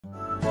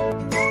Hi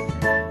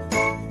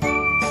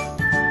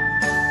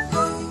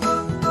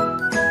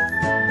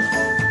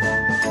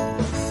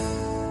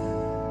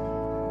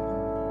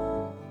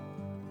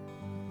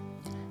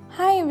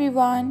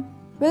everyone,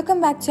 welcome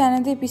back to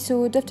another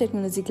episode of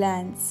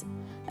Technologyglance.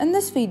 In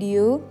this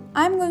video,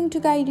 I'm going to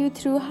guide you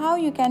through how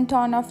you can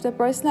turn off the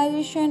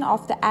personalization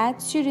of the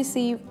ads you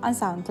receive on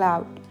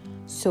Soundcloud.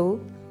 So,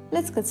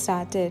 let's get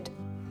started.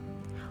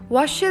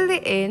 Watch till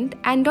the end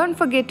and don't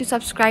forget to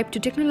subscribe to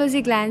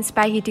Technologyglance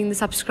by hitting the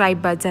subscribe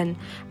button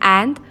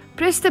and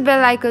press the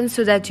bell icon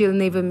so that you'll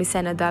never miss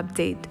another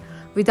update.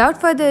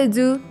 Without further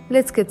ado,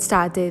 let's get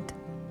started.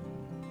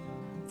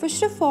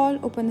 First of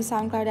all, open the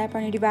Soundcloud app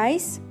on your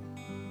device.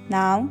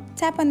 Now,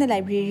 tap on the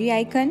library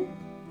icon.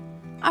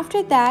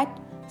 After that,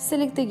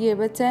 select the gear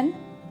button.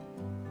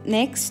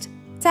 Next,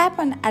 tap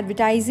on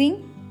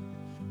advertising.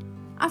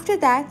 After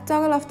that,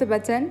 toggle off the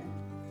button.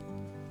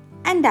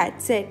 And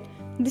that's it.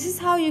 This is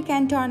how you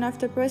can turn off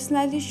the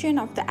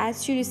personalization of the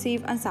ads you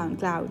receive on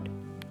SoundCloud.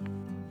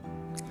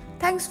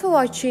 Thanks for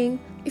watching.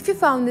 If you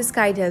found this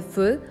guide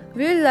helpful,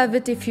 we will love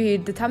it if you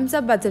hit the thumbs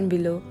up button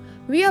below.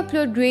 We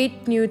upload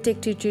great new tech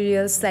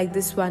tutorials like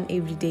this one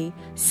every day.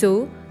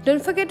 So,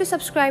 don't forget to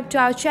subscribe to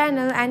our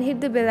channel and hit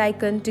the bell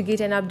icon to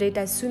get an update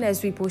as soon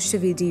as we post a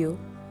video.